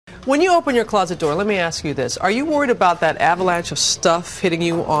When you open your closet door, let me ask you this. Are you worried about that avalanche of stuff hitting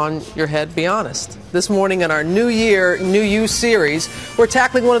you on your head? Be honest. This morning in our New Year, New You series, we're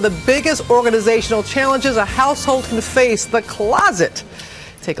tackling one of the biggest organizational challenges a household can face, the closet.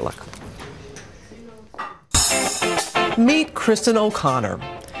 Take a look. Meet Kristen O'Connor.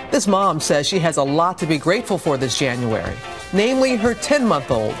 This mom says she has a lot to be grateful for this January, namely her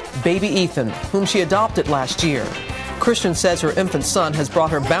 10-month-old baby Ethan, whom she adopted last year. Kristen says her infant son has brought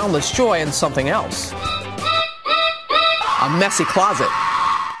her boundless joy and something else. A messy closet.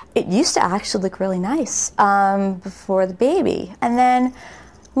 It used to actually look really nice before the baby. And then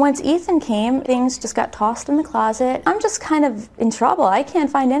once Ethan came, things just got tossed in the closet. I'm just kind of in trouble. I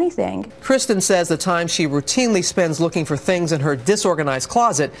can't find anything. Kristen says the time she routinely spends looking for things in her disorganized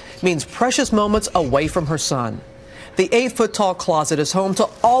closet means precious moments away from her son. The 8-foot-tall closet is home to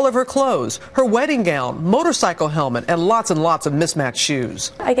all of her clothes, her wedding gown, motorcycle helmet, and lots of mismatched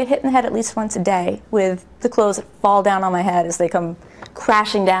shoes. I get hit in the head at least once a day with the clothes that fall down on my head as they come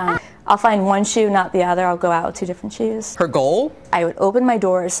crashing down. I'll find one shoe, not the other. I'll go out with 2 different shoes. Her goal? I would open my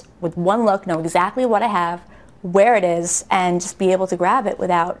doors with one look, know exactly what I have, where it is, and just be able to grab it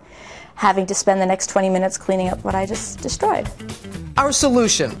without having to spend the next 20 minutes cleaning up what I just destroyed. Our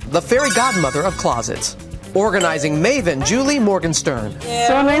solution, the fairy godmother of closets. Organizing maven Julie Morgenstern. Yeah.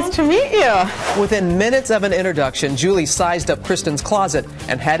 So nice to meet you. Within minutes of an introduction, Julie sized up Kristen's closet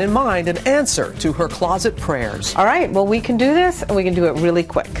and had in mind an answer to her closet prayers. All right, well, we can do this, and we can do it really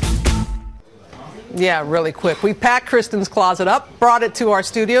quick. Yeah, really quick. We packed Kristen's closet up, brought it to our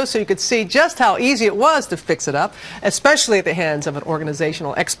studio so you could see just how easy it was to fix it up, especially at the hands of an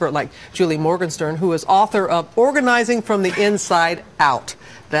organizational expert like Julie Morgenstern, who is author of Organizing from the Inside Out.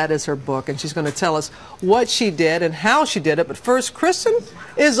 That is her book, and she's going to tell us what she did and how she did it. But first, Kristen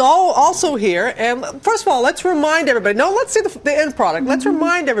is also here. And first of all, let's remind everybody. No, let's see the end product. Let's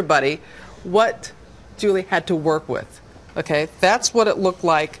remind everybody what Julie had to work with. Okay, that's what it looked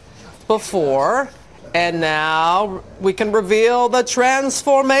like before. And now we can reveal the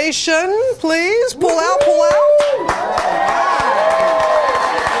transformation. Please, pull out, pull out.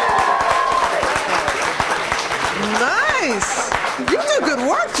 Nice. You do good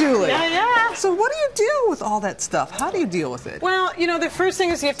work, Julie. Yeah. So what do you deal with all that stuff? How do you deal with it? Well, you know, the first thing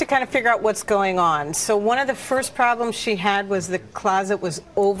is you have to kind of figure out what's going on. So one of the first problems she had was the closet was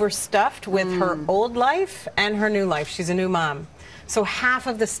overstuffed with her old life and her new life. She's a new mom. So half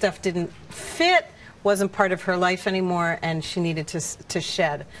of the stuff didn't fit, wasn't part of her life anymore, and she needed to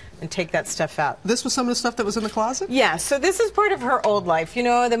shed and take that stuff out. This was some of the stuff that was in the closet? Yeah, so this is part of her old life. You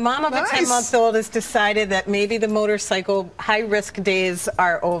know, the mom of a 10-month-old has decided that maybe the motorcycle high-risk days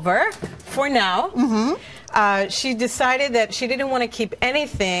are over for now. She decided that she didn't want to keep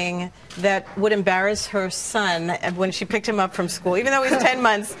anything that would embarrass her son when she picked him up from school. Even though he's 10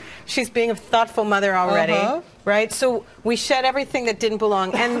 months, she's being a thoughtful mother already. Right? So we shed everything that didn't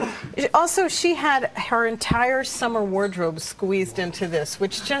belong. And also she had her entire summer wardrobe squeezed into this,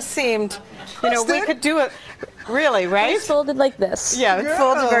 which just seemed, you know, we could do it. Really, right? It's folded like this. Yeah, it's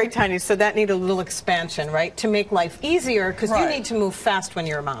folded very tiny, so that needed a little expansion, right? To make life easier, because you need to move fast when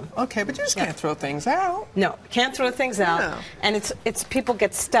you're a mom. Okay, but you just can't throw things out. No, can't throw things out. And it's people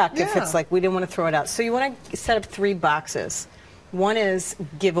get stuck if it's like we didn't want to throw it out. So you want to set up 3 boxes. One is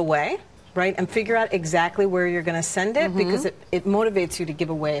giveaway. Right, and figure out exactly where you're going to send it, because it motivates you to give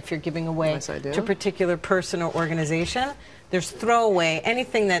away if you're giving away to a particular person or organization. There's throwaway,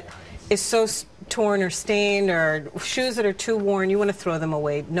 anything that is so torn or stained, or shoes that are too worn, you want to throw them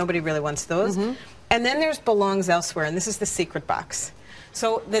away. Nobody really wants those. And then there's belongs elsewhere, and this is the secret box.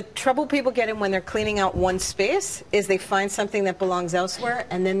 So the trouble people get in when they're cleaning out one space is they find something that belongs elsewhere,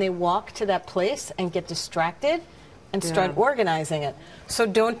 and then they walk to that place and get distracted and start organizing it. So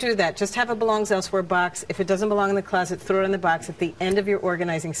don't do that. Just have a belongs elsewhere box. If it doesn't belong in the closet, throw it in the box at the end of your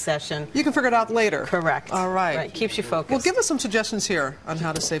organizing session. You can figure it out later. Correct. All right. Keeps you focused. Well, give us some suggestions here on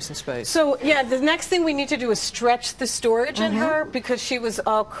how to save some space. So, yeah, the next thing we need to do is stretch the storage in her, because she was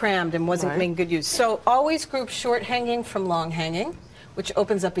all crammed and wasn't making good use. So always group short hanging from long hanging, which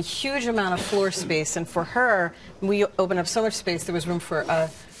opens up a huge amount of floor space. And for her, we opened up so much space, there was room for a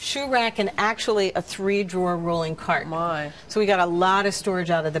shoe rack and actually a 3-drawer rolling cart. So we got a lot of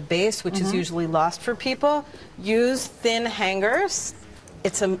storage out of the base, which is usually lost for people. Use thin hangers.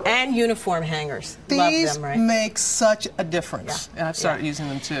 And uniform hangers. These Love them, right? make such a difference. And I've started using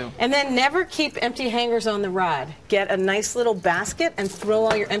them too. And then never keep empty hangers on the rod. Get a nice little basket and throw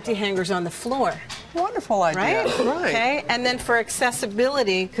all your empty hangers on the floor. Wonderful idea. Right? Okay. And then for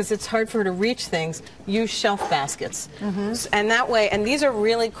accessibility, because it's hard for her to reach things, use shelf baskets. And that way, and these are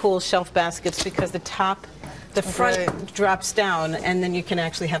really cool shelf baskets because the top The front Great. drops down, and then you can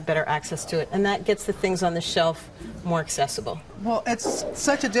actually have better access to it. And that gets the things on the shelf more accessible. Well, it's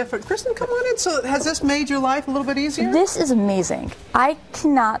such a different... Kristen, come on in. So has this made your life a little bit easier? This is amazing. I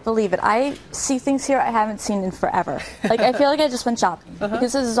cannot believe it. I see things here I haven't seen in forever. Like, I feel like I just went shopping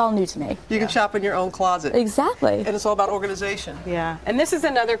because this is all new to me. You can shop in your own closet. Exactly. And it's all about organization. Yeah. And this is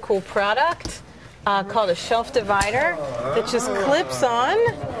another cool product called a shelf divider that just clips on,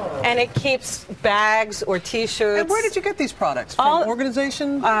 and it keeps bags or T-shirts. And where did you get these products? From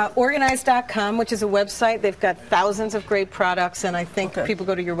organization? Organized.com, which is a website. They've got thousands of great products, and I think people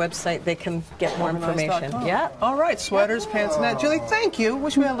go to your website, they can get more information. Yeah. All right, sweaters, pants, and that. Julie, thank you.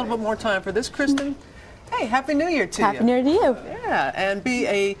 Wish we had a little bit more time for this. Kristen, hey, Happy New Year to you. Happy New Year to you. Yeah, and be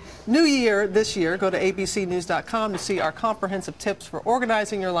a new year this year. Go to abcnews.com to see our comprehensive tips for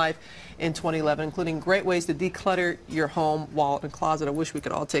organizing your life in 2011, including great ways to declutter your home, wallet, and closet. I wish we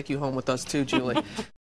could all take you home with us too, Julie.